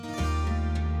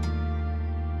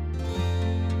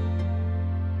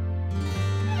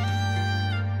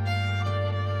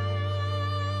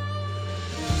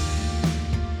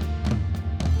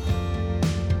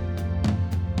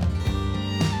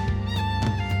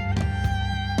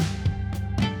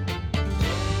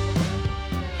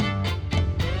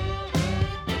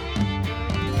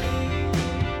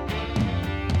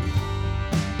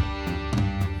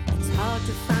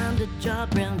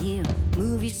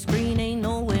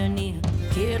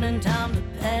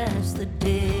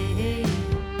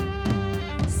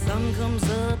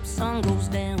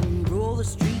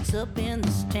wakes up in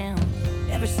this town.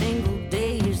 Every single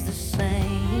day is the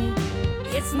same.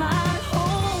 It's my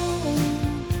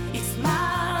home, it's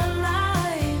my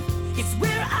life, it's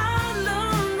where I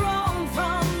learned wrong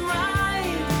from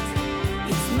right.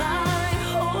 It's my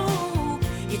hope,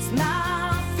 it's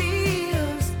my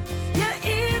fears, yeah,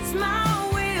 it's my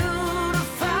will to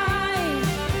fight.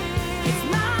 It's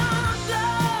my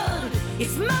blood,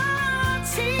 it's my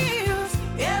tears,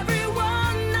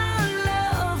 everyone I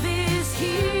love is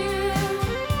here.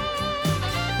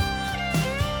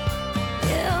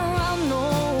 Yeah, I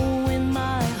know in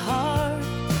my heart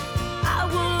I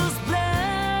was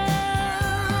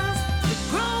blessed to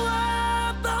grow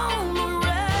up on the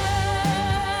rest.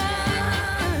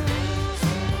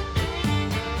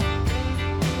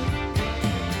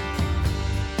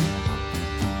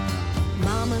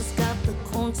 Mama's got the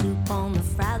corn soup on, the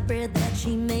fried bread that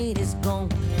she made is gone.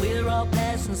 We're all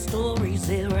passing stories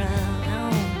around.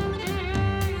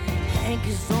 Hank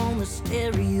is on the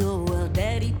stereo while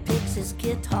Daddy picks his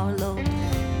guitar low.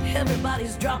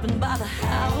 Everybody's dropping by the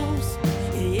house.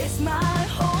 It's my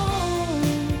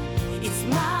home, it's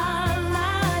my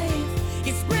life,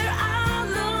 it's where I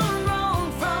learn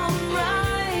wrong from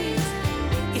right.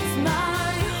 It's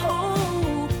my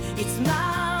hope, it's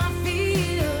my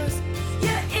fears,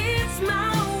 yeah, it's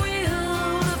my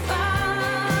will to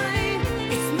fight.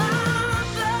 It's my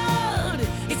blood,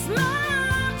 it's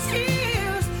my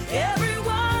tears,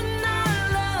 everyone I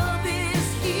love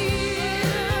is here.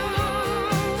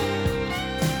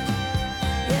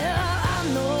 Yeah, I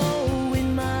know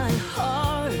in my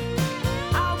heart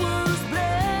I was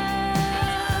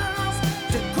blessed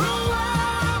to grow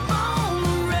up on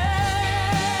the rest.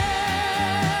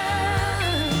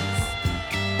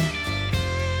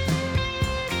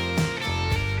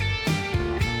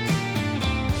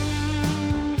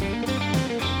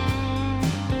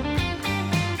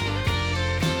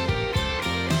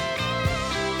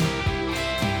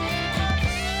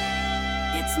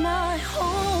 It's my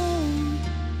home,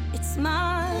 it's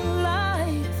my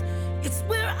life, it's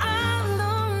where I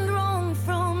learned wrong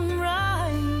from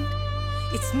right.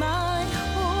 It's my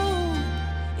hope,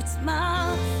 it's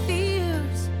my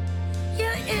fears,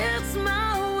 yeah, it's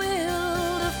my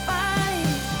will to fight.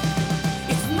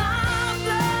 It's my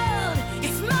blood,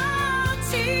 it's my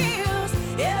tears,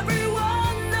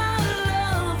 everyone I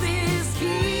love is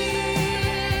here.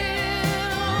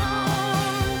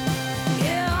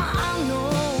 Yeah, I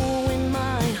know in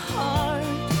my heart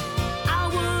I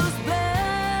was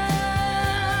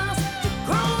blessed to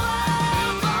grow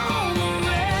up on the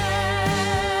rest.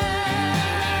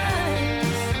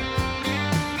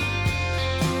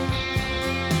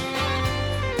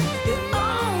 Yeah,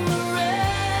 on the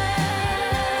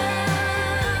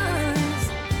rest.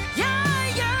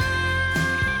 Yeah, yeah.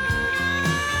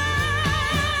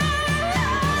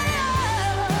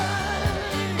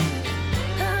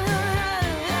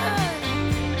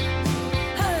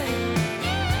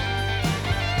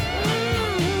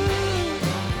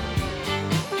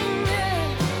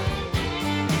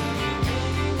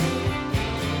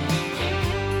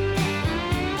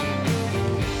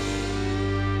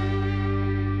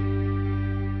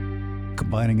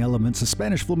 Combining elements of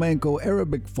Spanish flamenco,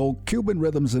 Arabic folk, Cuban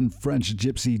rhythms, and French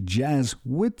gypsy jazz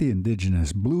with the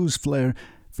indigenous blues flair,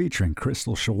 featuring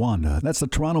Crystal Shawanda. That's the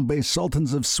Toronto-based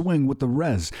Sultans of Swing with The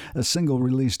Res, a single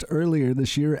released earlier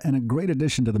this year and a great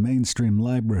addition to the mainstream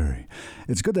library.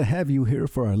 It's good to have you here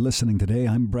for our listening today.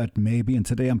 I'm Brett Mabey, and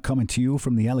today I'm coming to you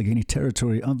from the Allegheny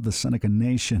territory of the Seneca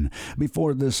Nation.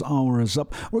 Before this hour is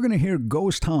up, we're going to hear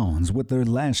Ghost Hounds with their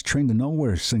last Train to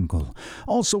Nowhere single.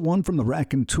 Also one from the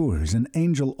Raconteurs and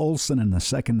Angel Olsen in the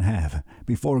second half.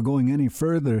 Before going any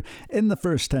further, in the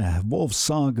first half, Wolf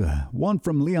Saga, one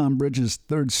from Leon Bridges'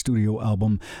 third studio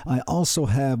album. I also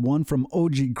have one from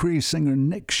OG Cree singer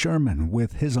Nick Sherman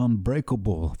with his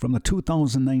Unbreakable from the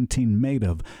 2019 Made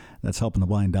Of. That's helping to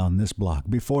wind down this block.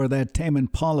 Before that, Tame and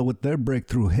Impala with their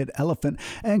breakthrough hit Elephant.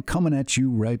 And coming at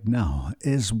you right now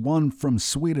is one from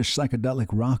Swedish psychedelic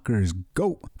rockers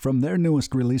Goat from their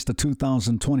newest release, the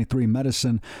 2023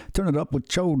 Medicine. Turn it up with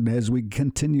Tsod as we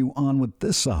continue on with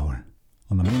this hour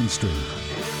on the mainstream.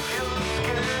 If you know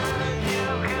what I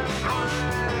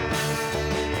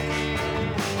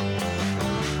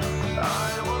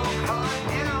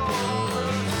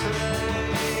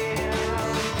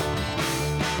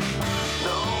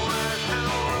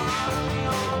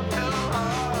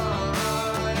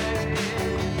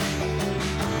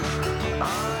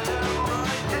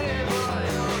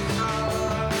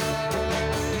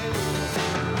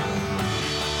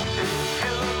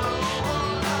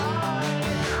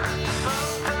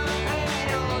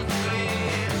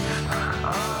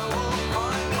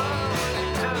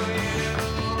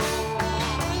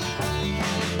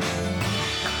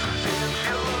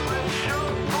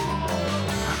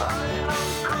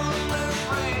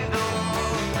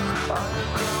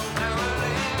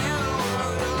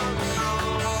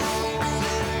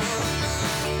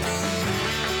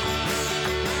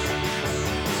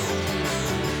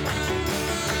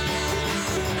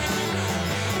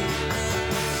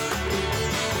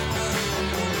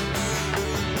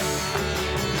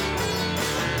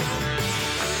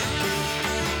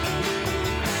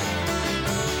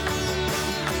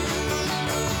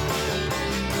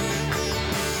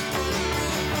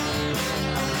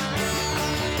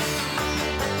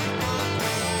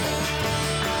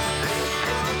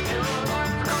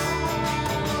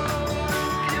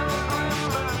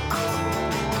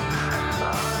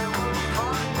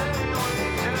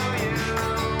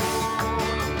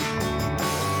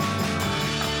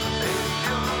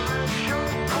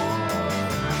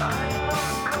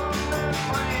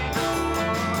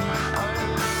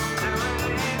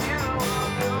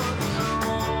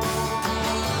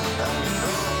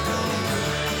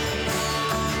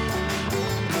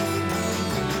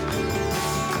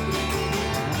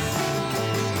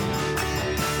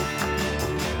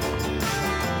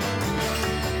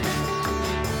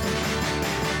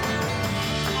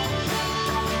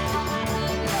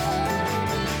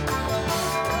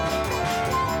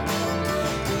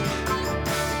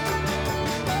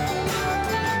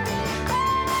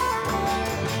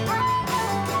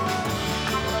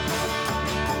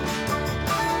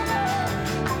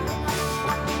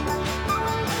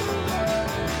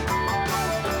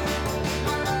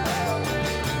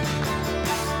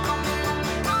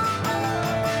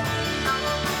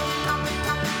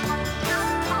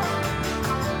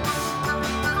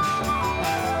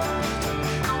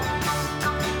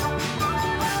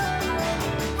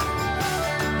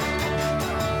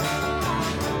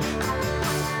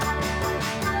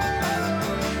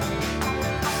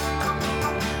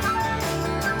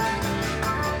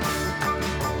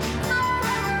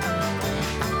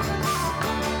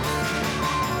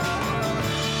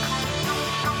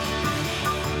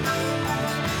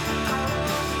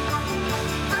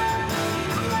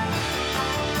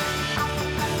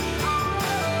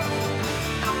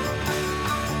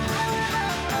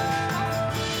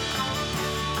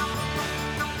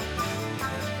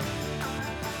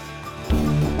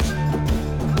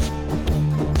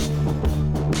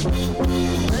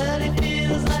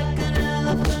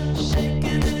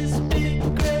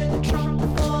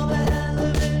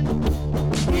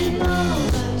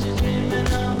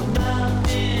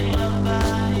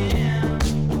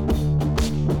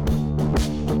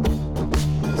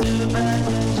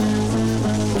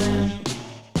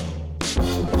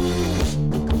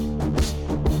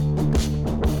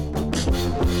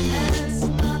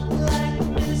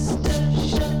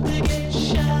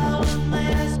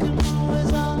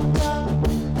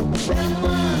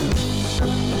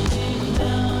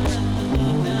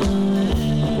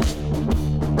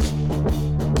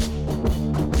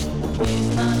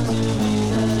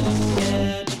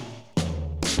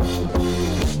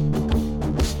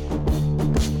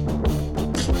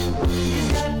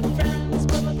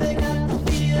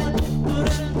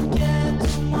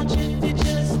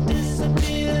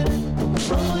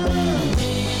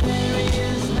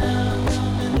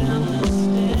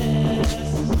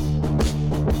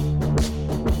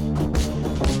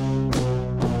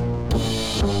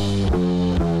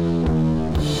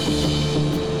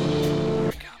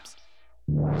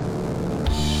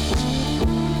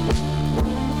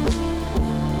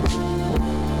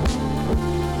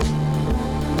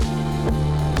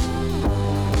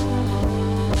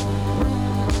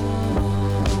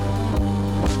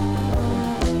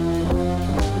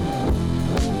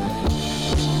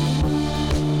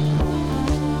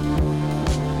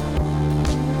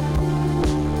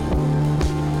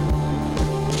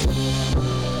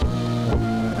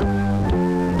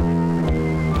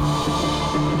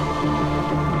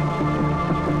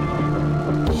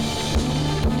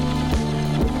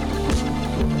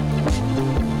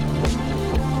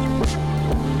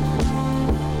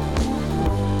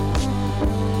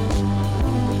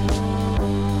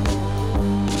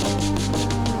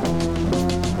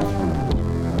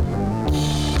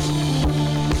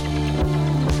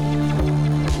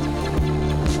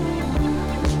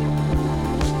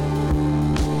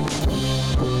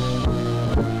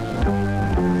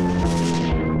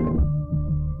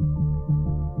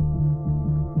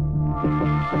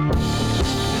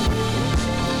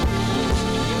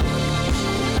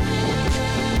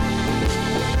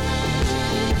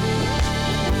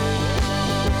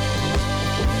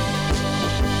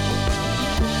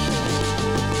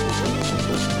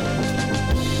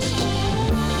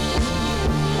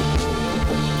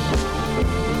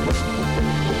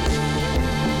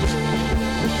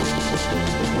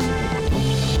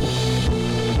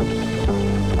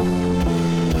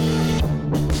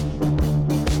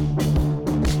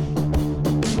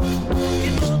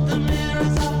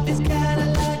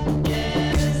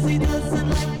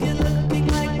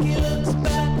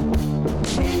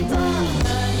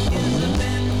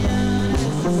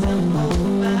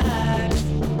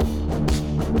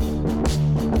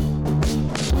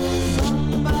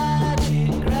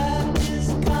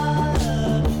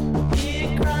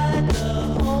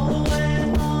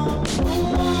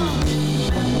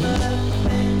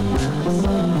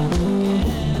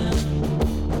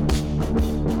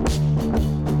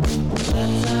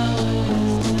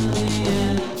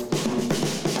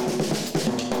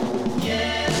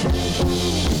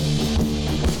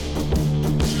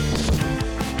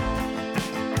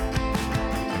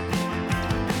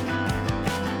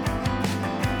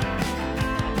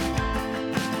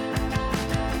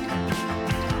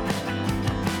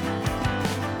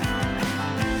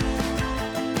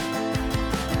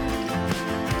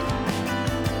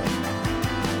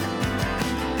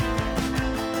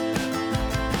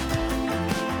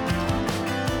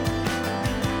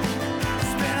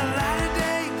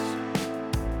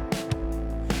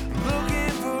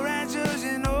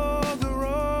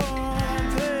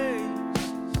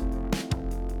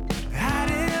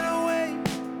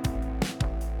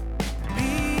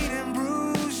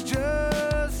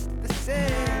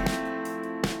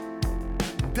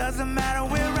doesn't matter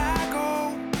where I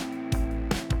go.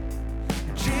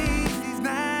 Chase these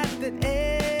nights that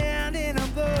end in a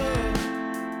blur.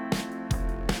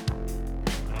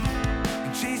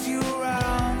 Chase you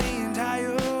around the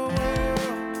entire world.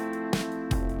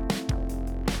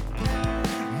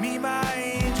 Me, my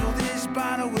angel, this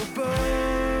bottle will burn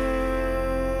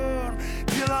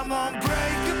till I'm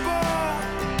unbreakable.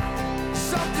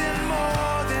 Something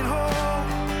more than whole,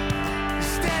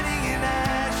 standing in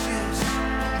ashes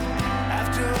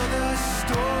after the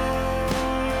storm.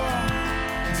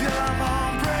 Till I'm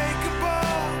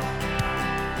unbreakable,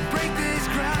 break this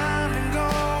ground and go.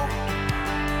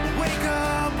 Wake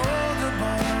up all the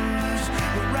bones,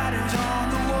 the writing's on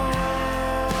the wall.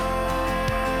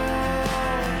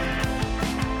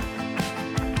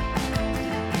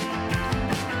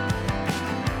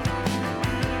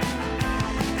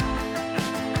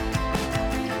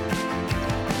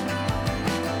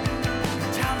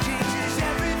 Time changes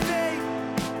everything,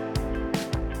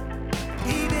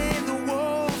 even the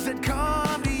wolves that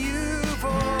come to you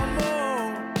for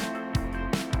more.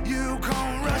 You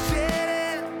come rushing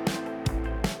in,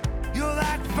 you're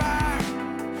like fire,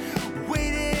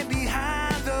 waiting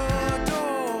behind the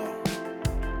door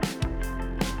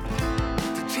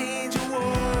to change a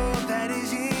world that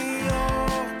isn't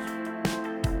yours.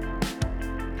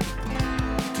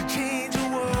 To change a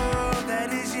world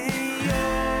that isn't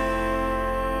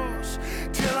yours.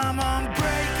 Till I'm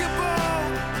unbreakable,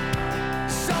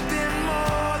 something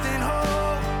more than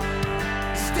whole,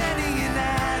 standing in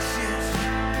ashes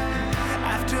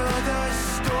after the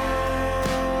storm.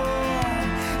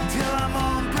 Till I'm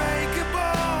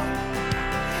unbreakable,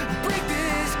 break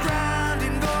this ground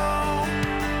and go.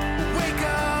 Wake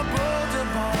up all the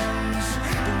bones,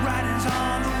 the writing's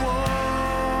on the wall.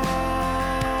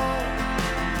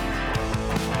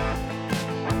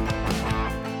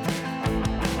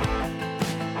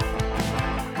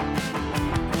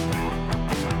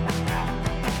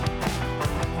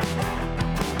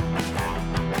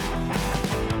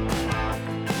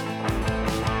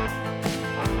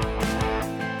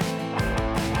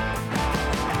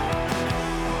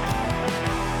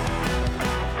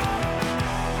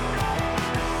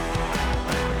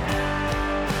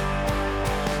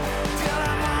 Till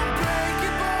I'm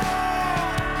unbreakable,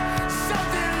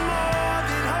 something more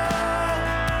than whole,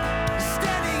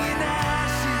 standing in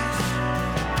ashes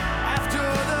after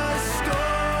the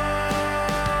storm.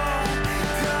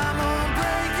 Till I'm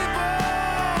unbreakable,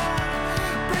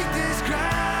 break this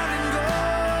ground and go.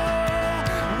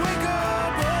 Wake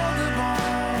up all the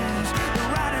bones, the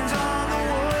writing's on the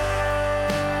wall.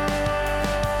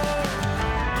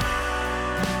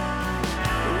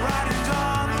 The writing's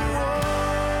on the wall.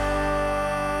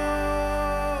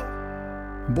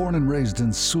 Born and raised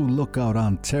in Sioux Lookout,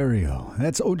 Ontario,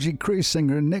 that's OG Cree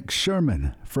singer Nick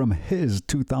Sherman from his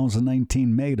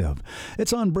 2019 Made Of.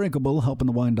 It's Unbreakable, helping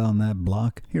to wind down that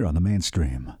block here on the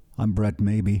mainstream. I'm Brett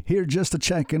Maybe, here just to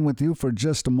check in with you for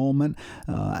just a moment,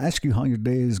 ask you how your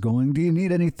day is going. Do you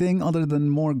need anything other than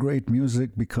more great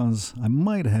music? Because I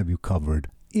might have you covered.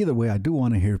 Either way, I do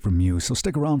want to hear from you, so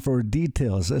stick around for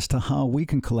details as to how we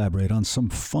can collaborate on some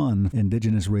fun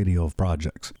Indigenous radio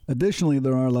projects. Additionally,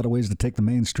 there are a lot of ways to take the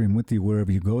mainstream with you wherever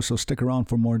you go, so stick around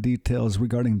for more details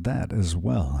regarding that as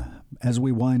well. As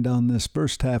we wind down this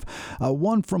first half,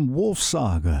 one from Wolf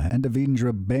Saga and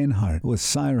Devendra Banhart with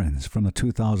Sirens from the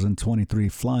 2023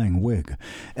 Flying Wig.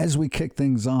 As we kick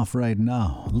things off right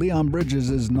now, Leon Bridges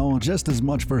is known just as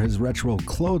much for his retro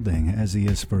clothing as he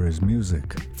is for his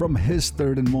music. From his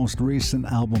third and most recent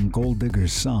album, Gold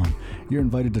Digger's Song, you're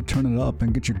invited to turn it up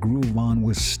and get your groove on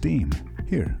with Steam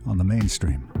here on the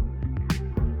mainstream.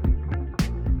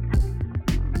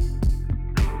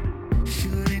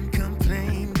 Shouldn't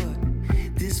complain,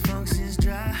 but this function's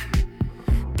dry.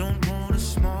 Don't want a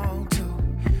small talk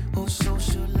or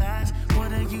socialize.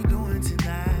 What are you doing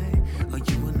tonight? Are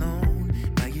you alone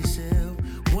by yourself?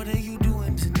 What are you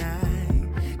doing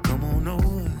tonight? Come on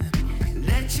over,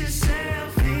 let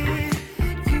yourself in.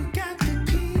 You got the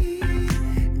key.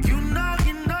 You know,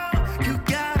 you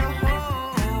got a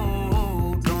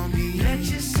hold on me. Let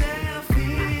yourself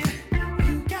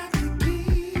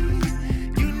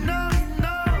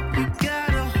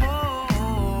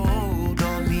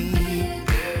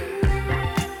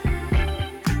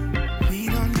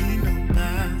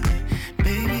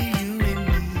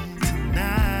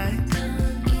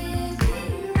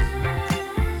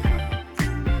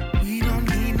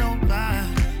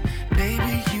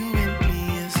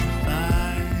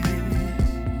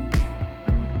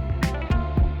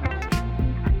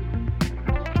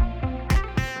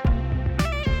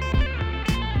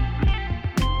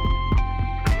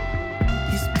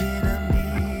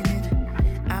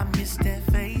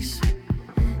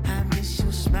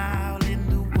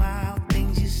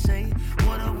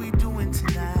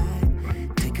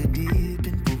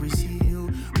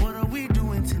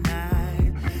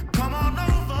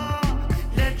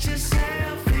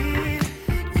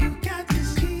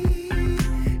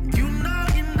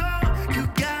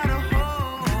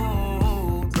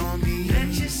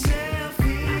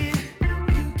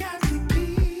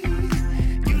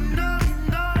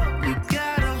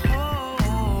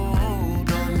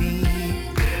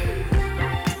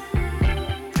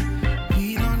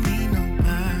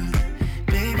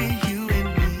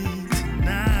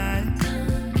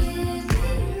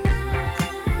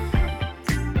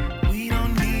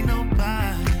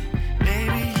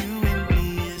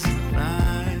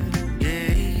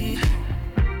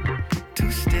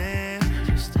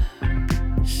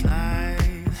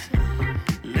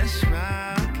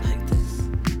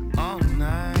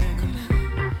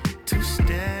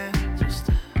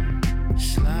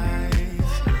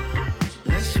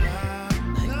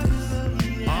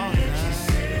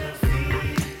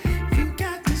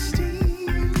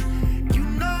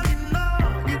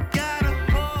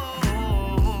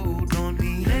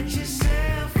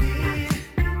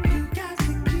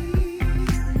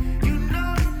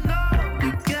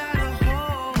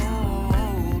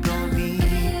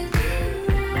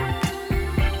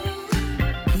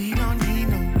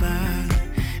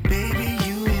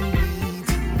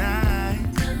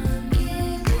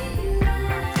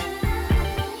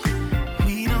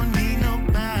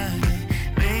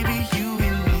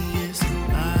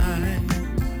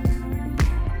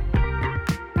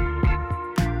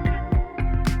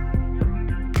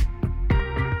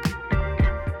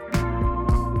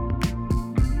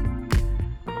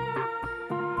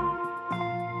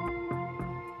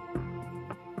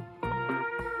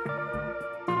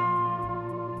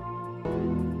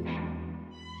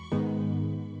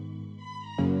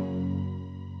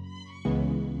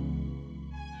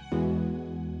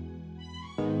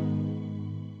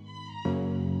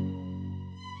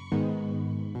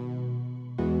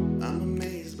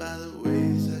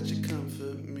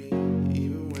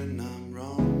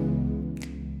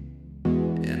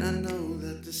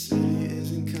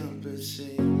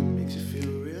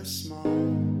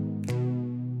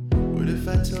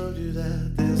I told you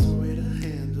that there's a way to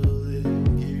handle it,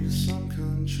 give you some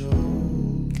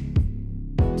control?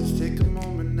 Just take a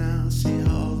moment now, see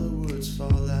how all the words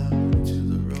fall out into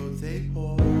the road they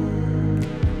pour.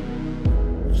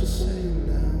 Just say it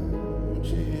now, won't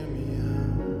you hear me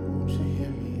out? Won't you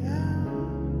hear me out?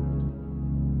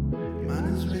 Mine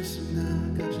is racing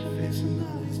now, got you facing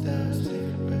all these doubts. Take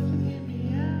a breath and hear me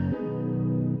out.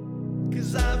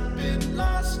 'Cause I've been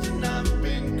lost and I've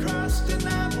been crossed and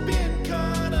I've been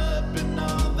caught up in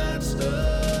all that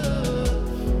stuff.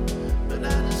 But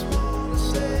I just wanna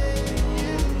say to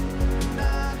you, you're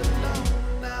not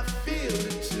alone, I feel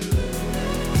it too.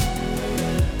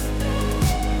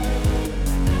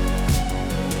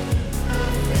 I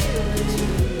feel it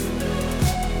too.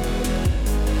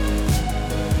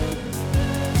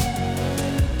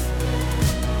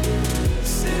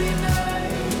 City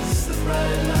nights, the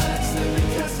bright lights, they've been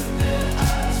casting their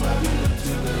eyes while we look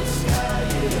to the sky,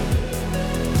 yeah.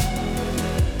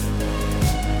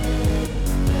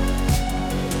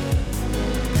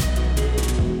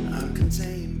 I'm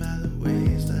contained by the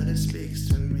ways that it speaks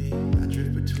to me. I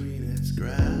drift between its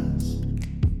grasp.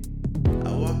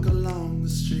 I walk along the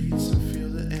streets and feel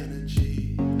the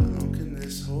energy. How long can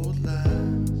this hold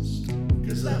last?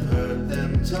 'Cause I've heard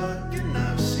them talk and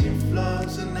I've seen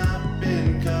flaws and I've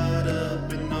been caught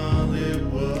up in all it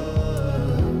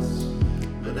was.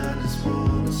 But I just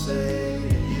wanna say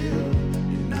to you,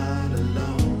 you're not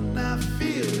alone, I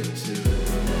feel it too.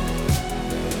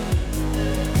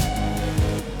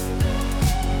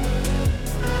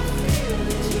 I feel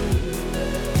it too.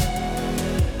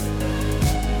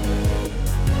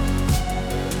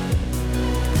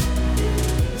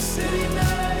 City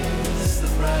nights, the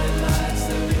bright lights,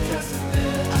 they've been casting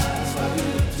their eyes while we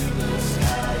look to the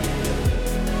sky, yeah.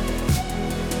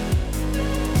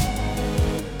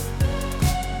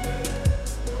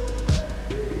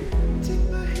 Take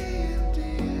my hand,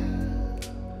 dear,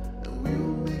 and we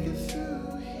will make it through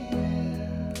here.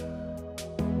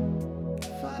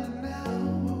 Finding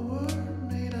out what we're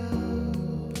made of.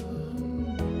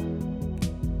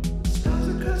 Stars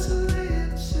across the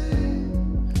land sing,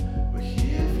 we're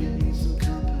here if you need some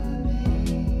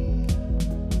company.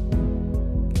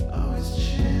 Always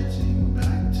chanting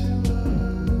back to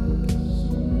us.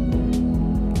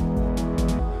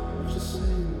 Just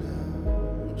say now,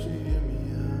 won't you hear me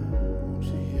out? Won't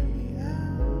you hear me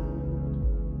out?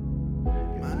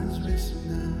 Mine is racing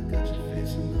now, got you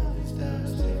facing all these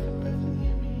doubts. Take a breath and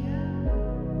hear me out.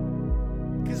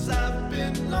 'Cause I've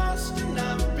been lost and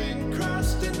I've been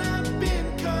crossed and I've been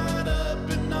caught up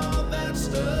in all that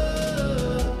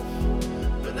stuff.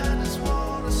 But I just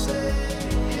wanna say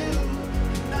to you,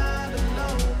 you're not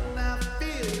alone, I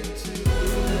feel it too.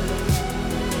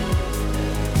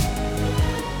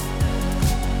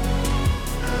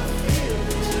 I feel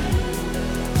it too.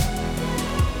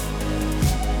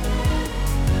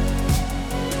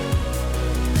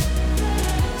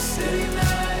 City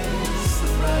nights, the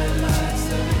bright lights,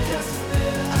 they've been casting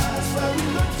their eyes while we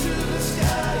look to the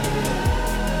sky, yeah.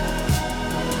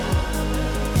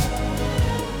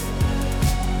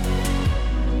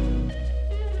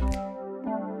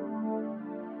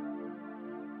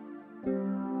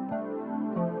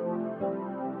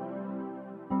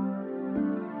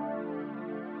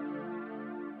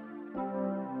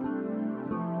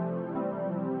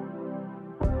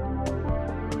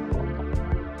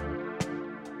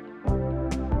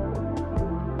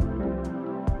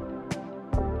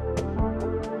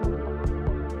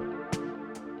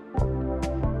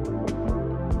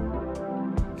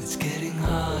 It's getting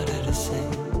harder to say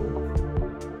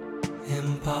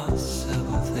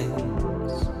impossible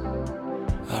things.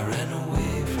 I ran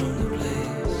away from the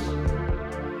place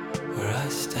where I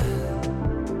stand.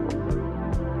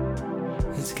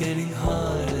 It's getting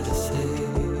harder to say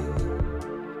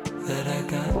that I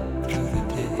got through the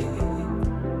day.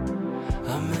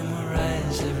 I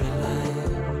memorize every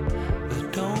line, but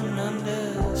don't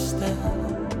understand.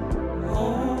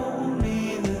 Only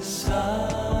the sirens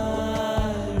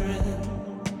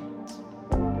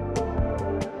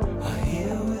are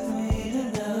here with me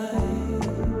tonight.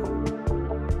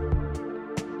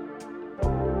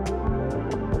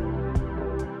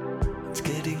 It's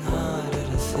getting harder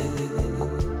to say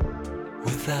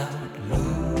without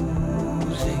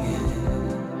losing it,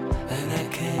 and I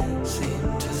can't seem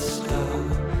to stop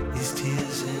these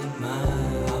tears in my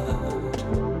heart.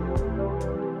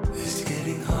 It's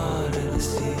getting harder to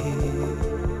see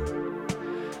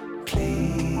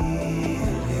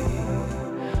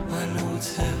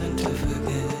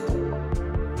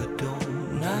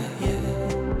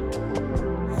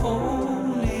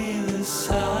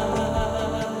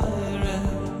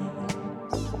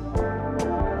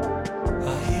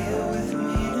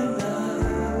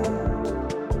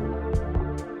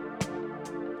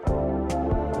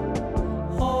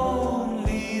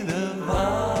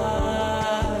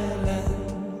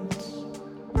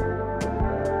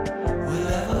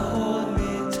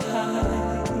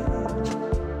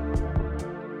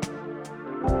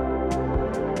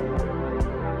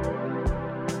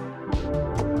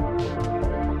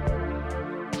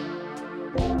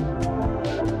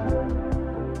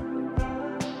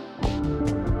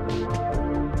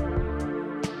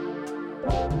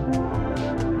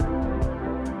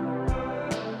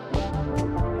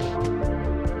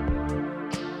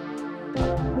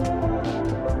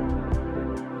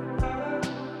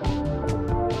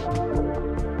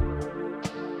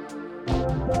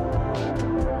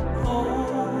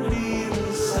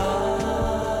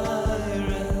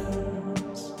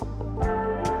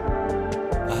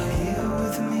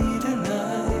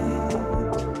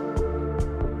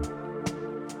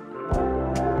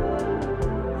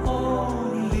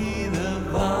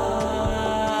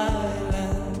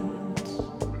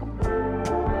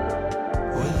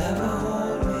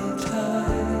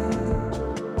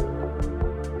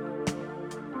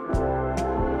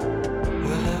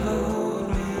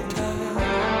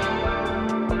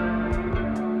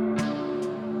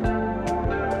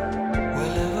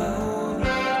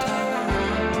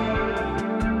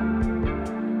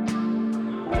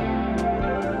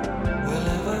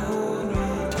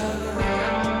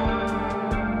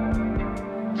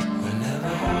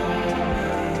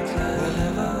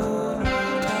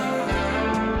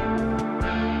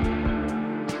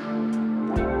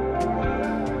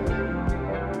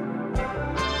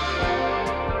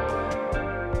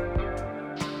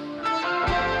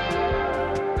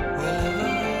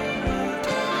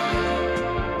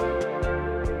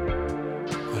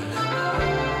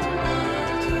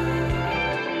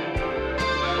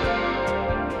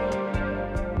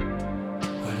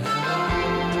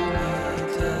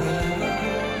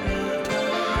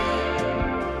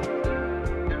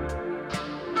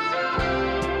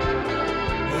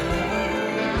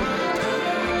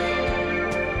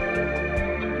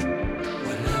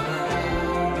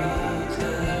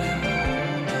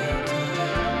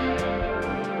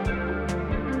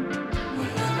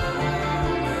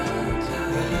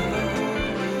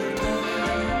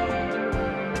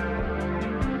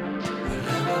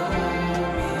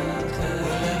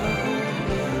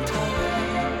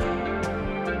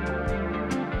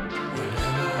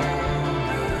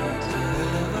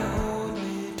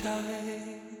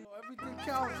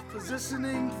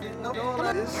listening. All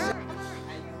this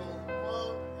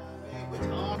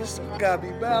this gotta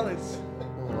be balanced.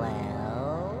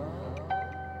 Well,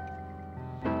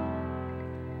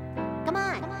 come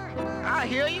on. I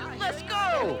hear you. Let's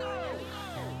go.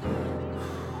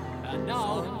 And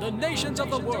now, the nations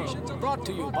of the world, brought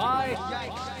to you by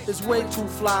Yikes. It's way too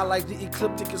fly, like the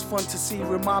ecliptic is fun to see.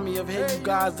 Remind me of Hey You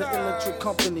Guys, the Electric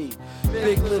Company.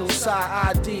 Big Little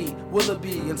Side ID,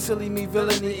 Willoughby, and silly me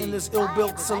villainy in this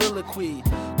ill-built soliloquy.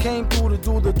 Came through to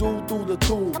do the do through the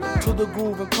tool to the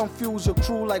groove and confuse your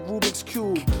crew like Rubik's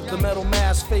Cube. The metal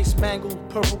mask, face mangled,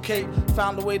 purple cape.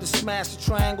 Found a way to smash the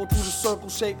triangle through the circle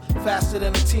shape. Faster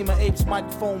than a team of apes,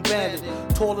 microphone bandit.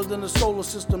 Taller than the solar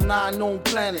system, 9 known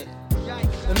planet.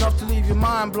 Enough to leave your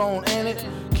mind blown, ain't it?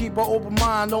 Keep an open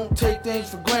mind, don't take things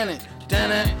for granted.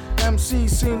 Damn it. MCs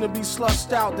seem to be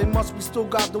slushed out. They must be still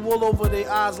got the wool over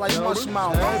their eyes like mush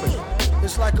mouth.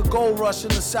 It's like a gold rush in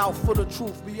the south for the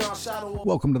truth beyond shadow.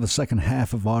 Welcome to the second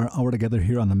half of our hour together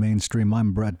here on the mainstream.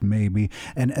 I'm Brett Maybe,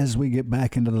 and as we get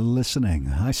back into the listening,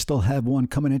 I still have one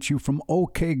coming at you from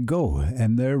OK Go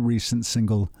and their recent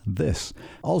single, This.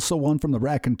 Also one from the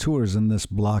Raconteurs in this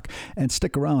block, and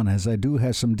stick around as I do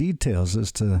have some details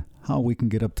as to how we can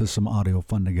get up to some audio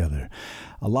fun together.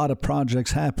 A lot of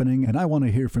projects happening, and I want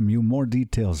to hear from you. More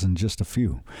details in just a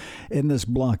few. In this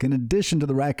block, in addition to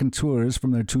the Raconteurs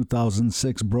from their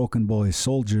 2006 Broken Boy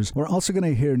Soldiers, we're also going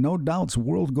to hear No Doubt's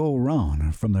World Go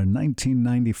Round from their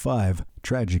 1995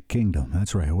 Tragic Kingdom.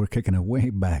 That's right, we're kicking it way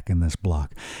back in this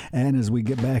block. And as we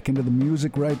get back into the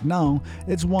music right now,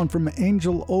 it's one from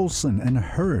Angel Olsen and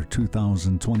her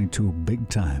 2022 Big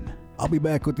Time. I'll be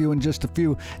back with you in just a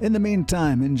few. In the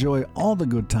meantime, enjoy all the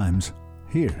good times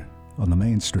here on the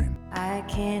mainstream. I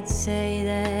can't say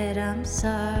that I'm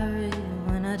sorry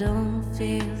when I don't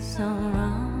feel so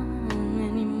wrong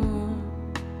anymore.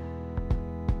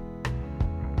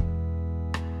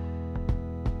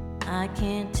 I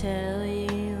can't tell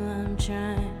you I'm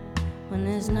trying when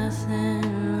there's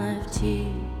nothing left here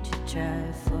to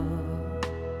try for.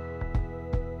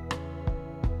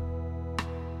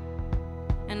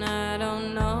 And I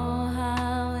don't know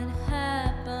how it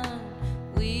happened.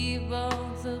 We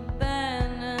both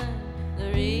abandoned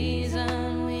the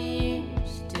reason we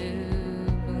used to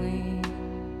believe.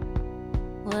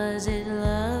 Was it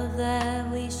love that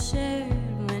we shared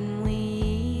when we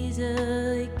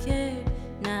easily cared?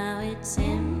 Now it's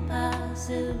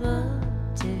impossible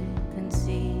to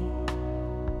conceive.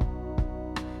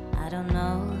 I don't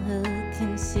know who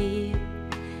can see you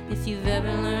if you've ever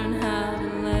learned how to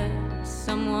let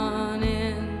someone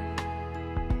in.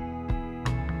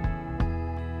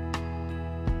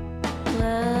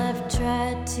 Well, I've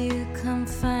tried to come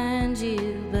find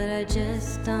you, but I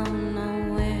just don't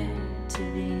know where to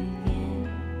begin.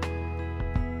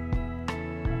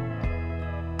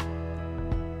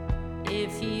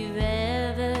 If you've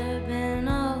ever been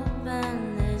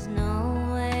open, there's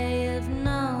no way of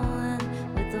knowing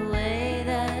with the way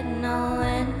that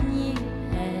knowing you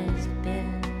has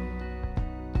been.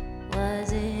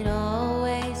 Was it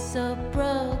always so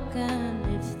broken?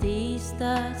 If these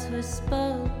thoughts were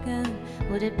spoken,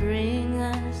 would it bring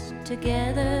us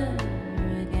together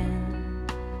again?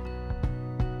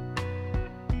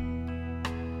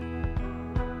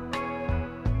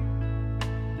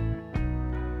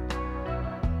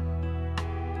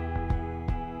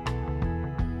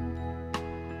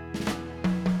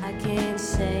 I can't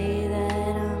say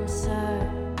that I'm sorry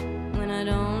when I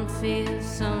don't feel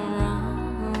so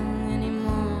wrong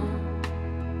anymore.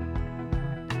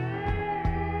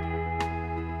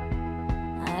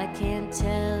 I can't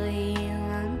tell you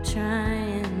I'm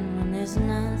trying when there's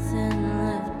nothing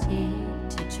left here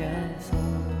to try for.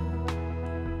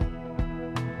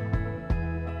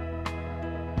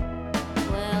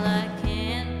 Well, I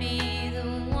can't be the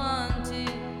one to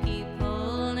keep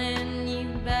holding you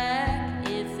back.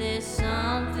 If there's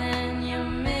something you're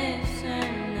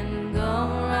missing, then go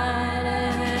right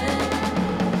ahead.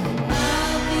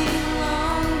 I'll be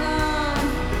long gone.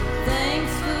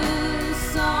 Thanks for the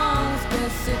songs,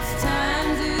 'cause it's time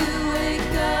to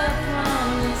wake up from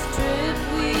this trip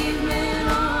we've been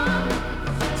on.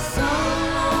 So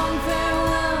long,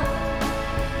 farewell.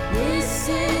 This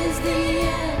is the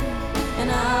end, and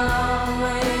I'll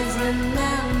always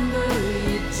remember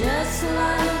you just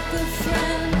like a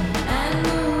friend. And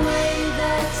the way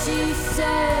that you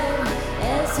said,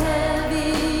 as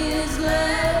heavy as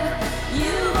lead,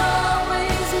 you've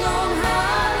always known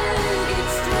how to get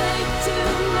straight to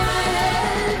my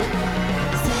head.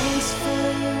 Thanks for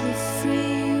the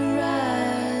free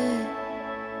ride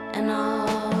and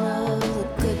all of the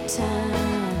good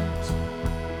times.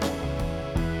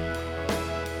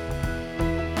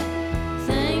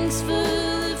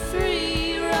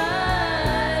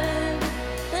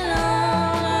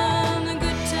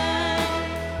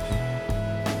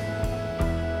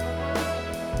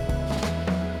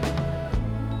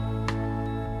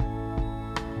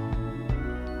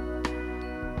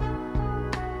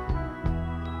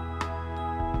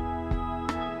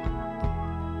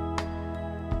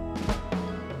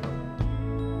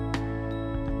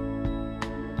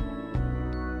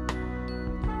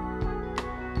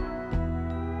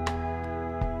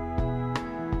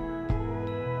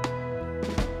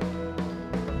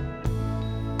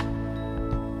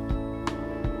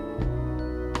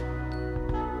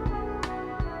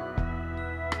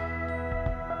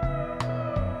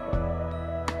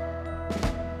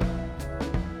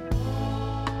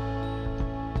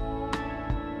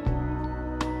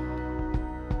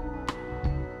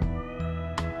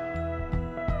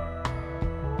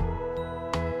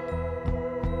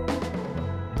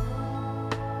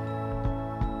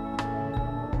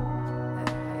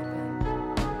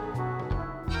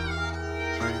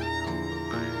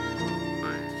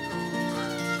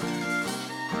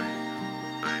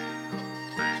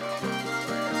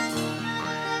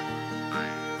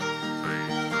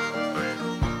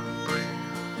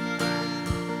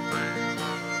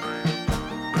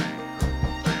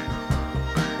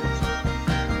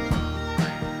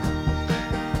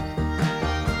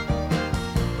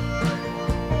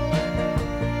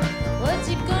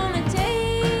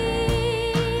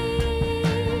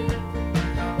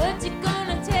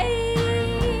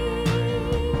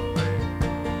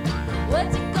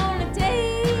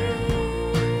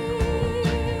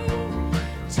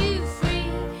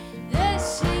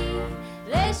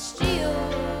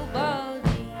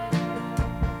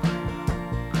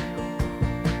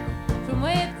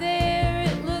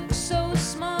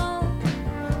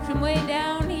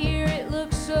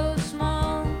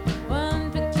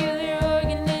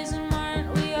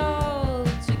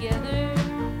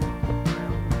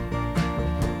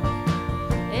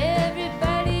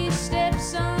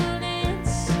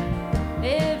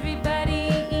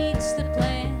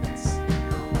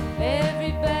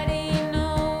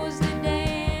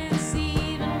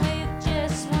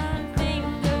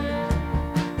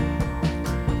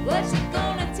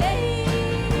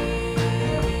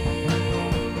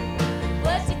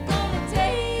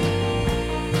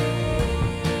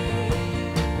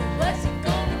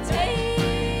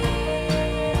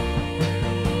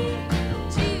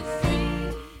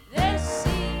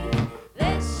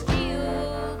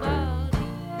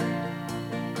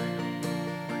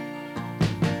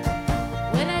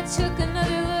 took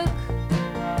another look.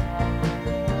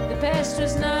 The past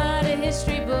was not a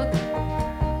history book.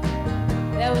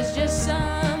 That was just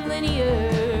some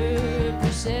linear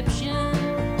perception.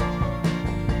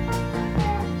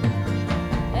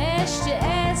 Ash to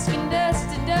ask and dust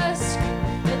to dusk.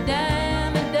 A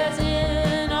dime a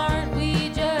dozen, aren't we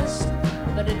just?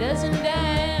 But a dozen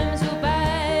dimes will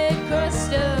buy a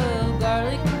crust of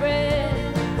garlic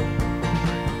bread.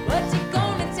 What's it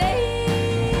gonna take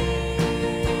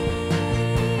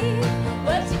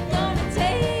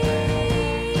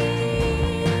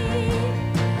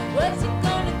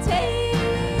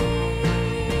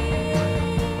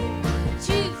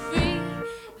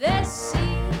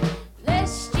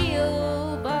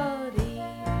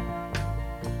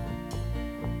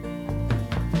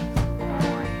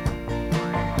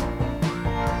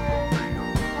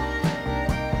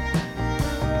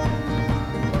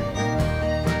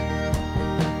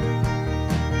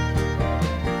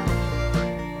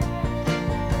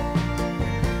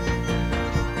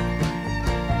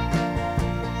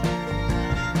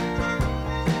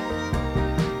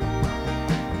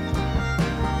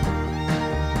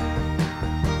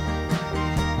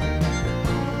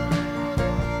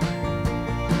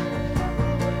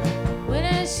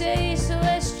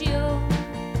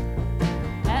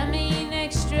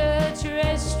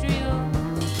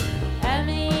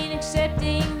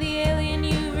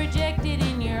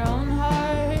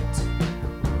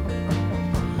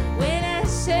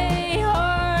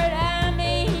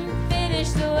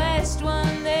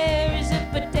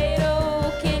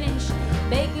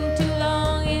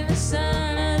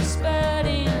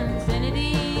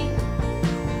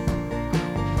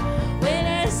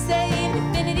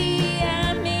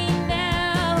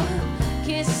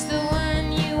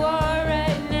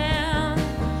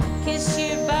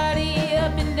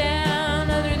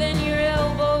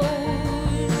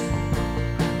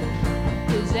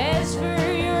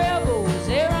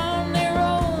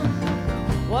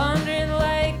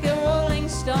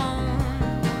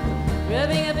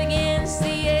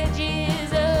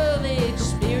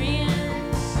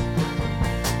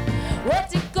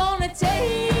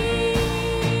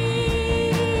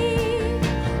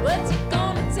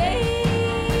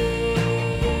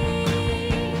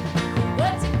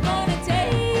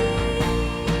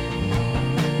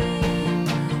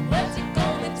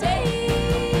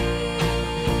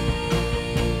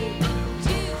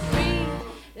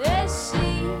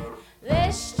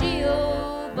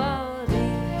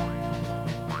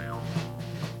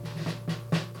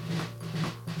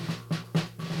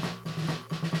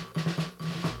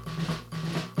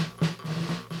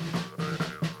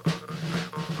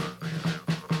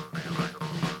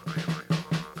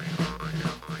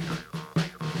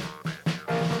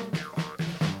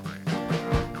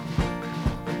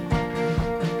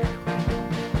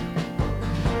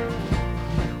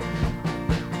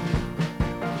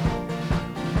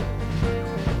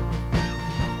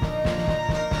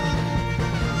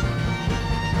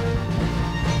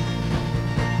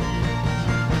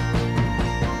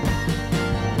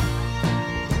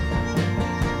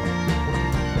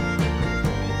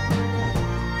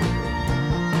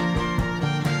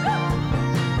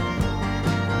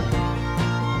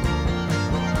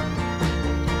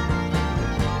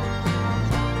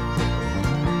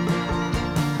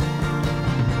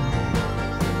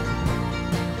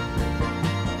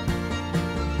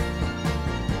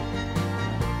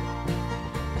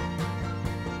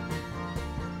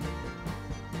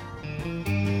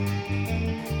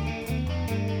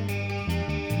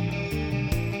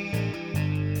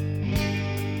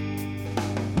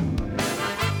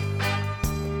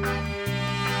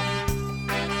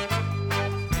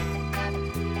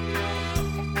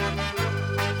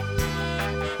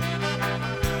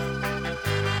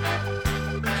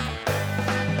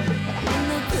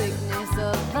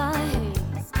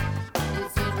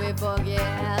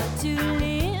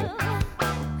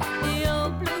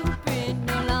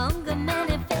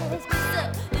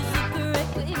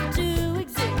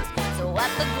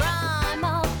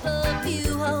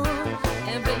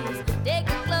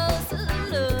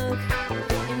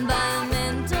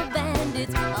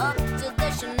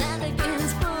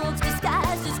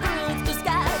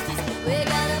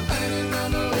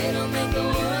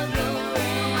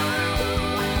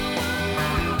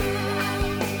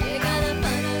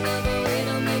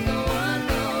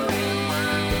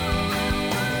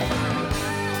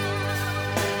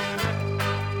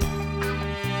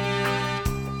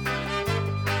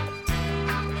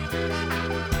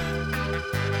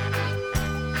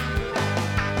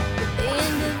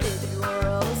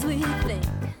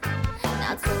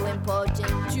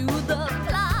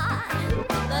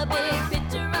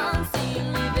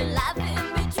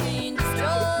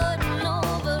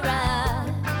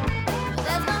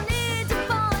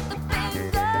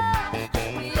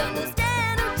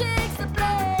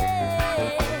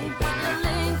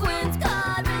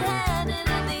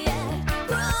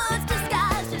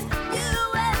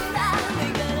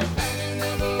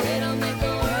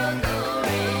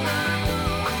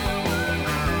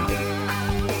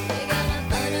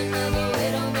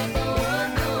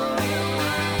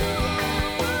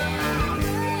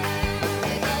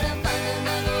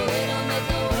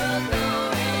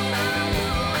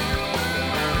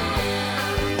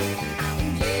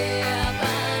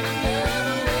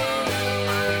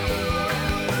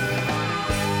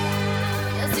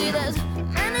there's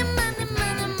many, many,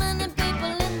 many, many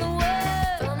people in the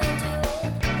world.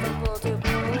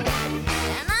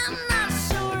 And I'm not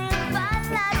sure if I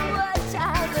like what I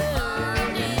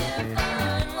heard.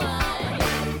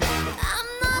 I'm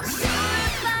not sure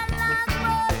if I like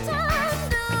what I'm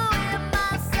doing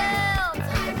myself.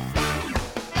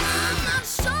 I'm not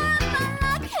sure if I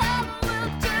like how the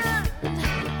world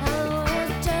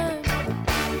turned.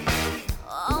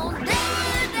 Oh,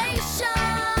 degradation,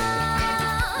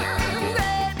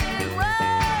 great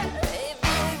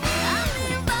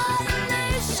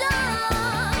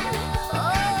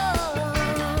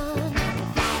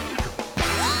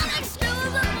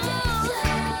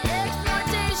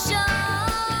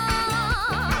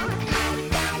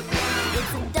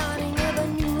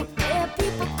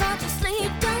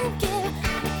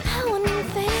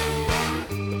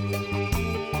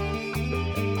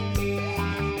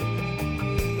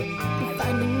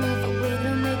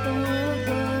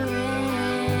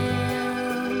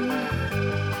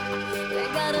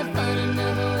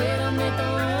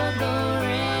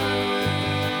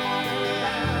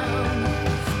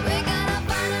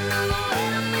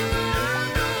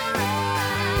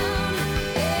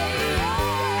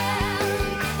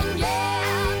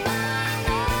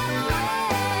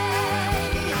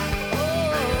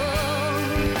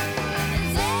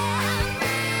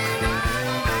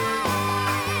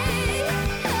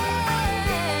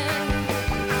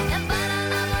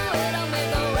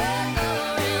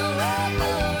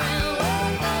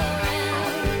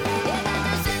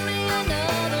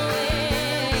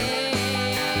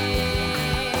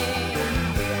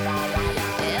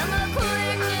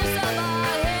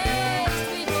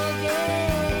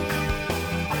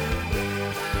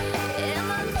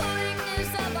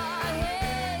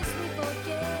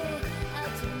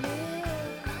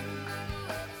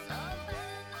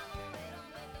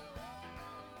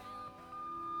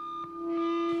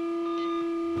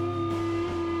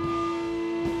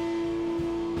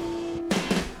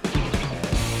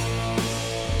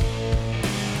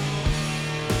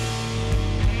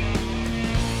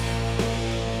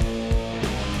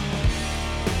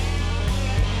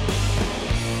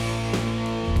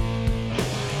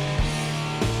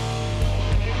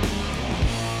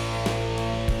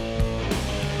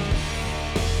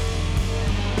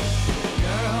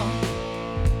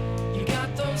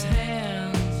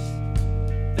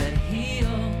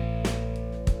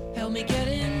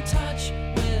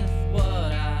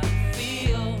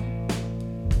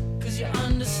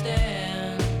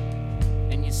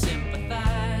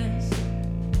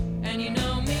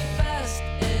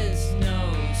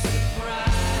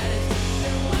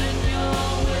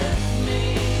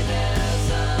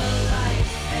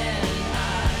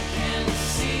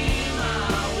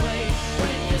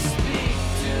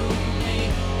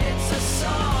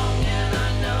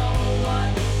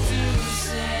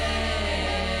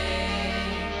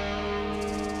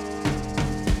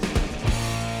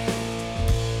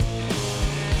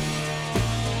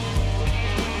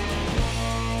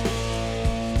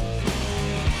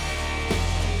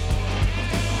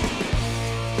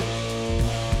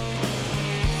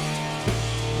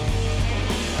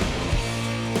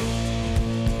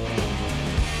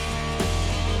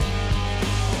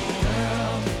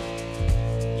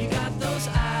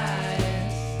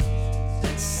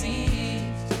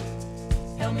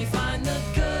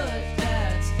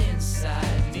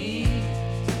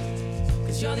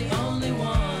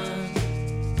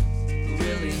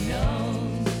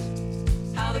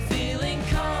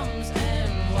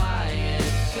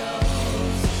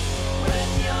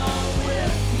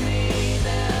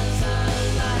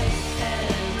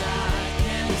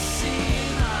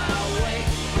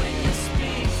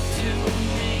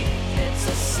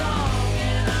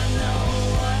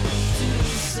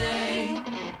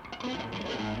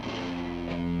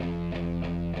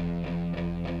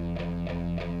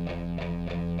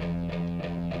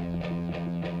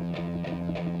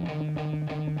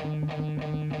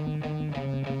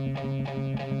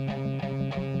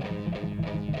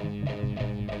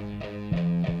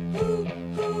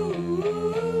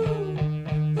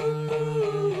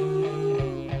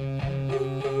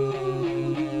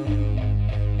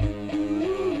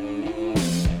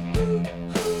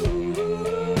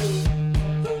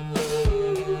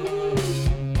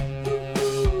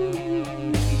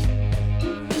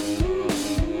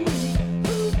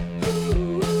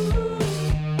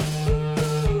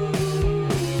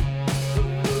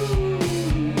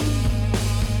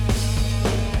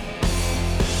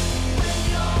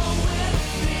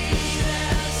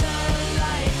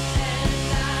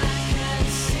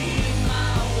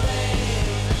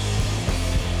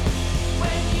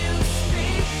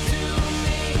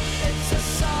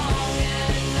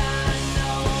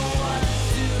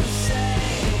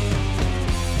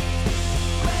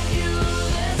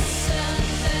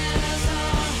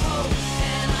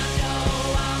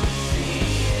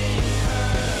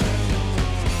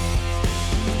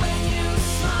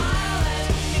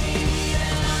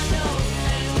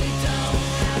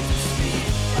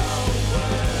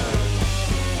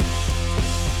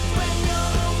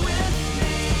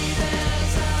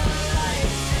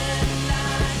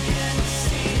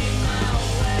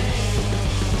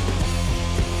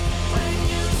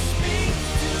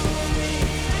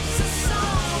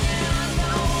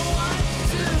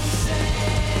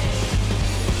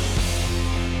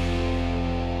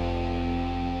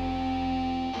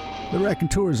The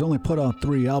Raconteurs only put out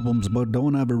 3 albums, but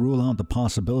don't ever rule out the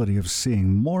possibility of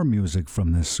seeing more music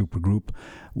from this supergroup.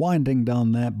 Winding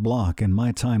down that block in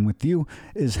My Time With You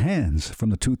is Hands from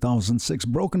the 2006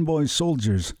 Broken Boys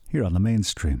Soldiers here on the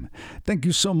Mainstream. Thank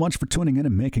you so much for tuning in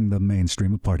and making the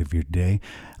Mainstream a part of your day.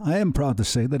 I am proud to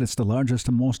say that it's the largest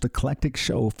and most eclectic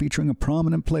show featuring a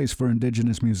prominent place for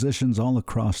Indigenous musicians all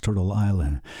across Turtle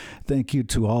Island. Thank you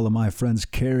to all of my friends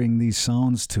carrying these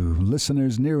sounds to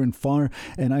listeners near and far,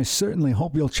 and I certainly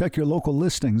hope you'll check your local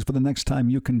listings for the next time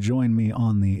you can join me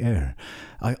on the air.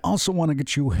 I also want to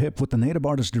get you hip with the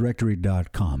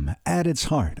nativeartistdirectory.com. At its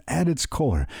heart, at its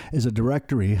core, is a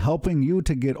directory helping you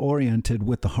to get oriented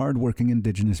with the hardworking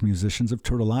Indigenous musicians of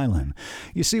Turtle Island.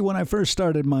 You see, when I first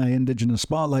started my Indigenous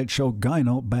Spotlight show,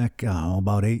 Gyno, back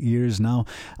about 8 years now,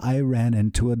 I ran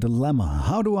into a dilemma.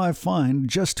 How do I find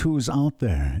just who's out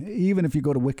there? Even if you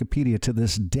go to Wikipedia to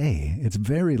this day, it's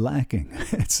very lacking.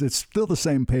 It's still the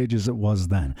same page as it was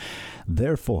then.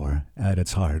 Therefore, at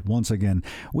its heart, once again,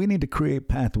 we need to create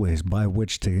pathways by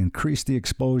which to increase the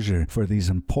exposure for these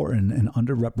important and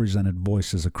underrepresented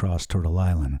voices across Turtle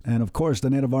Island. And of course, the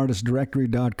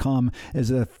nativeartistdirectory.com is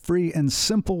a free and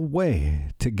simple way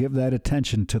to give that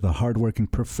attention to the hardworking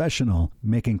professional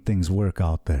making things work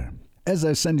out there. As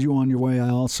I send you on your way, I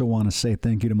also want to say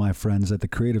thank you to my friends at the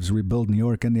Creatives Rebuild New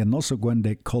York and the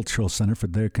Anosoguende Cultural Center for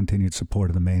their continued support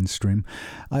of the Mainstream.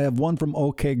 I have one from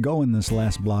OK Go in this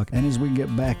last block, and as we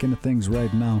get back into things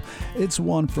right now, it's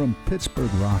one from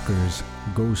Pittsburgh rockers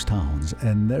Ghost Hounds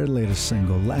and their latest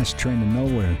single, Last Train to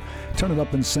Nowhere. Turn it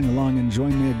up and sing along and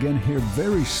join me again here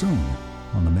very soon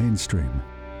on the Mainstream.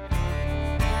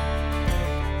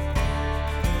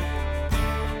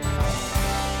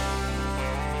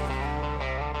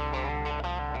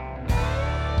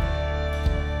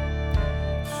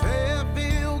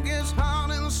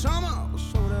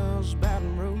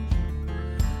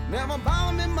 Never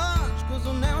bother me much, cause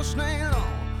I'm never staying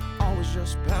long, always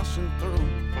just passing through.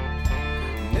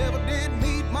 Never did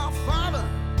meet my father,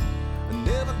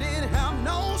 never did have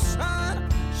no son.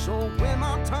 So when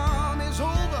my time is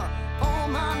over, all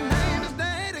my name is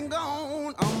dead and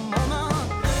gone. I'm on a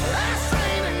last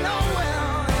train to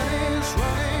nowhere, and it's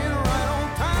running right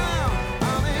on time.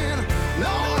 I'm in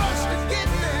no rush to get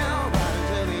there, right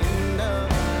until the end of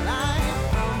the night.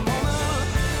 I'm on a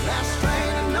last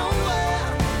train to nowhere,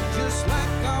 just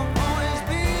like I've always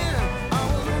been. I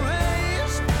was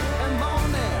raised and born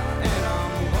there, and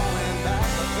I'm going back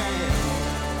again.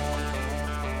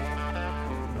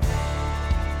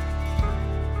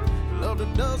 Loved a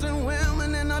dozen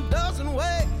women in a dozen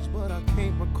ways, but I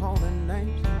can't recall their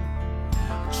names.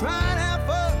 Tried at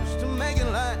first to make it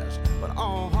last, but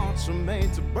all hearts are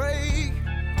made to break.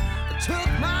 I took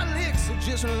my licks of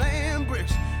just laying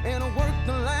bricks, and I worked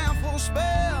the land for a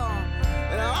spell.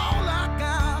 And all I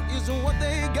got is what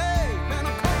they gave, and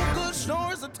a couple good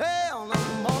stories to tell.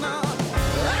 I'm on a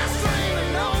last train to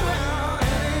nowhere,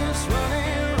 and it's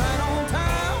running right on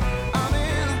time. I'm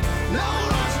in no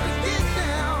rush to get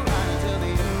down, right until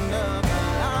the end of the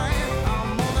line.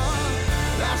 I'm on a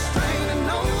last train to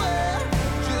nowhere,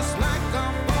 just like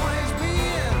I've always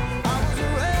been. I was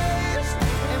raised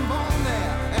and born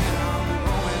there, and I'm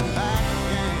going back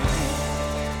again.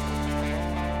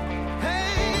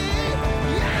 Hey,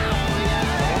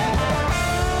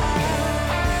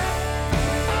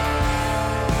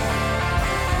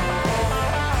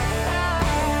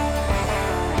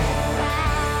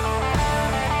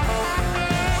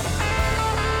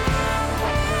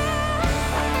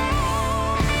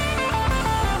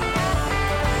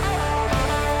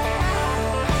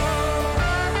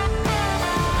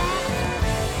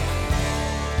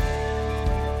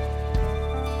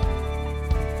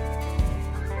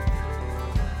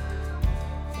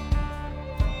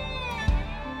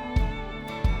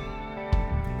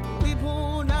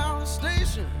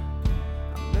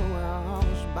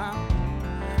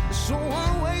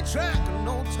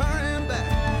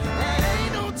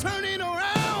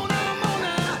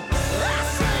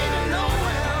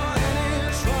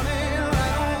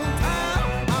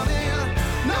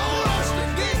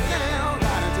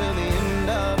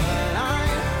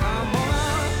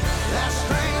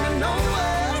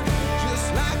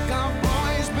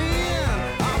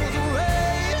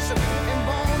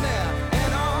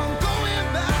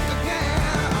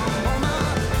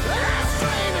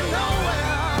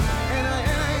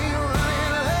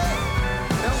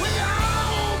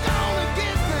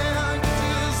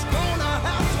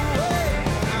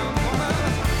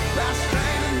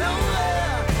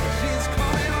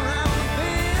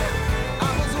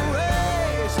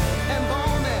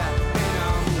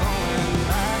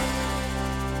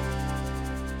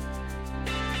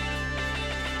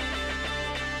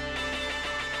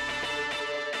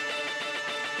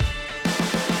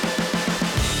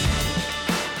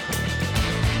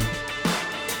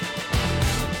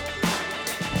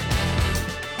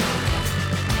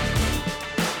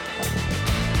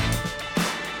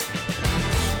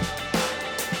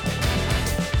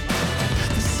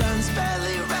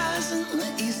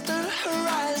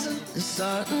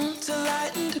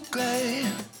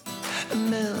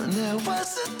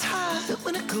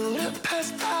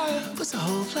 5 was the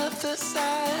whole other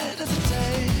side of the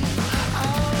day.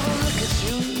 Oh, look at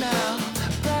you now,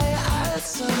 bright-eyed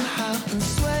somehow, and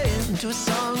swaying to a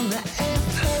song that ain't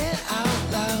playing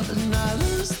out loud. And I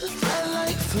lose the thread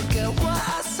like forget what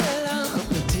I said. I'm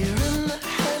a deer in the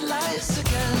headlights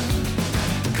again.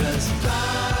 'Cause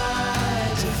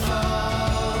by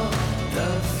default, the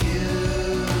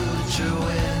future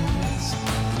wins.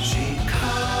 She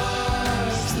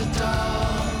carves the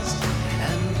dolls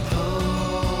and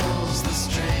pulls the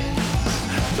strings.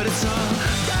 But it's all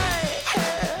right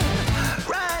here,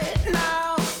 right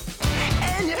now,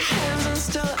 in your hands and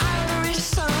still out of reach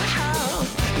somehow.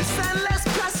 This endless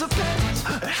precipice,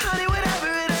 honey, whatever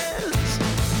it is.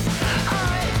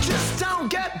 Alright, just don't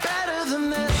get better than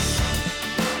this.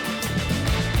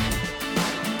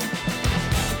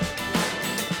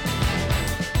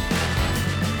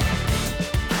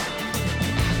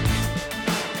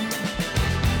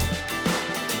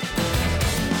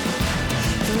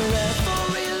 The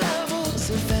revelry levels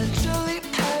eventually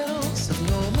petals of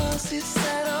normalcy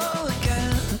settle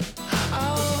again.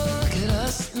 Oh, look at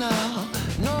us now,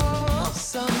 normal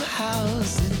somehow,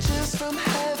 inches from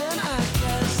heaven, I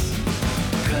guess.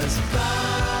 'Cause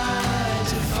by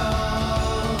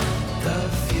default, the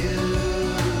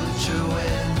future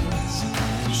wins.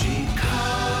 She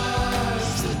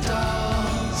carves the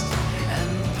dolls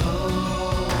and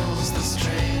pulls the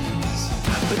strings.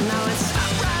 But now it's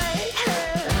right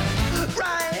here,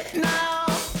 right now,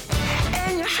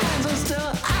 in your hands and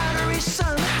still out of reach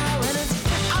somehow. And it's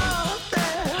all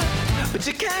there, but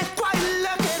you can't quite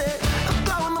look at it. A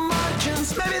glow in the margins,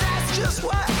 maybe that's just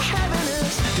what heaven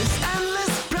is. This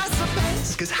endless precipice,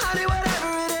 'cause honey, whatever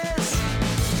it is.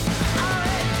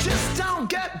 Alright, just don't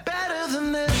get better than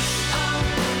this.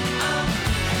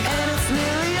 And it's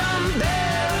nearly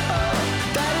unbearable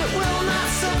that it will not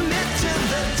submit to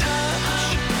the touch.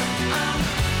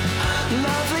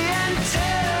 Lovely and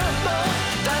terrible,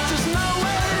 that there's no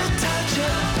way to touch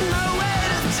it, no way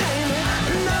to tame it,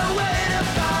 no way to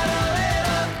bottle it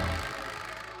up.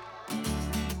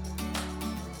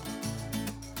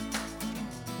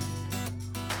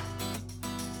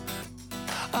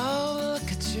 Oh, look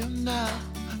at you now,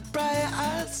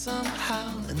 bright-eyed somehow,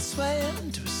 and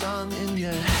swaying to a song in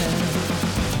your head.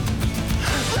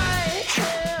 Right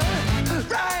here,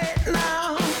 right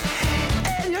now,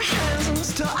 in your hands and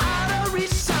still out of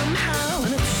reach somehow.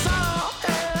 And it's all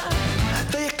there,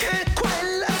 though you can't quite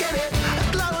look at it. A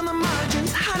glow in the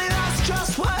margins, honey, that's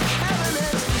just what heaven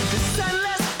is. This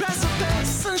endless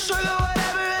precipice and sugar,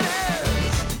 whatever it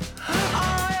is.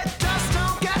 Oh, it just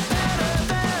don't get better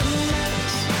than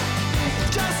this. It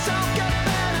just don't get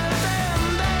better than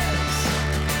this.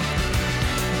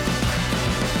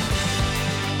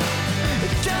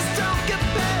 It just don't get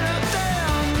better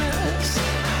than this.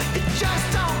 It just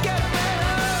don't get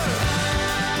better.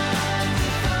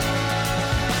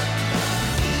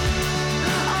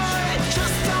 Oh, it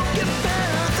just don't get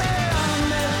better than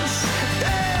this.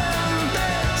 Than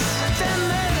this. Than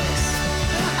this.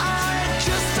 Oh, it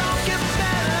just don't get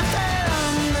better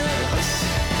than this.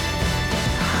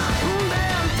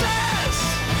 Than this.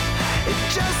 It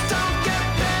just don't get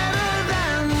better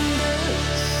than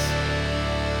this.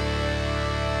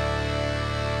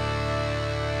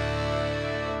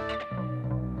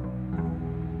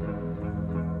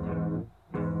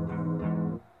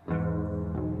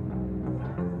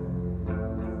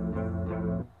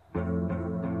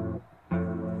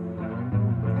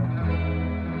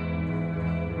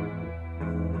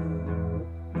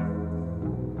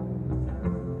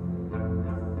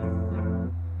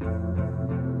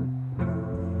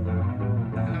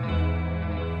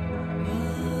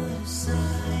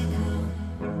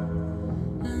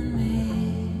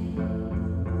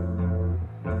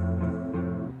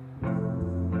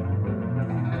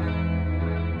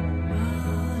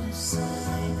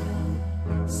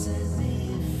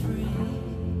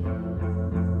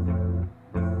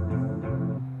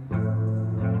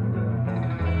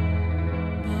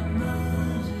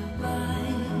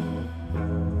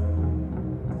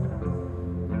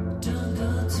 Don't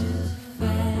go too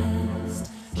fast,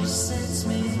 just sets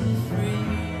me free.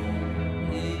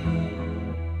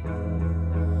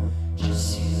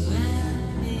 Just you and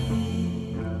me.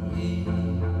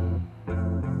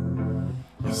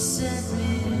 You set me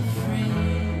free.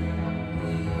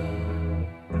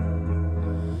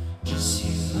 Just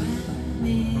you and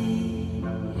me.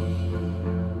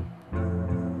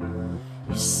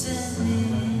 You set me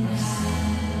high.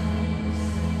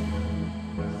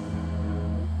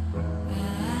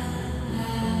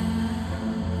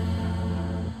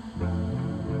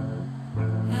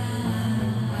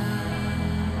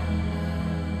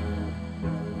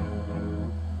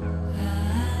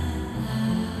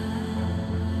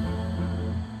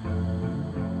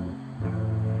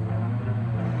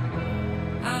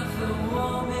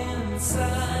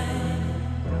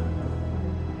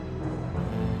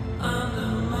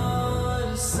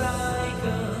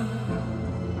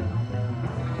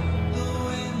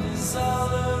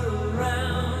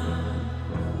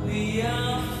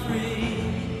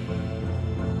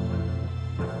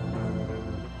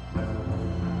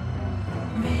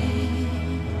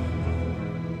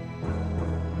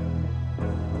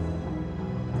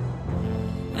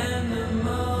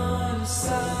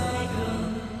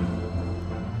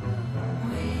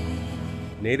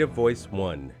 Native Voice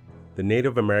One, the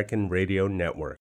Native American Radio Network.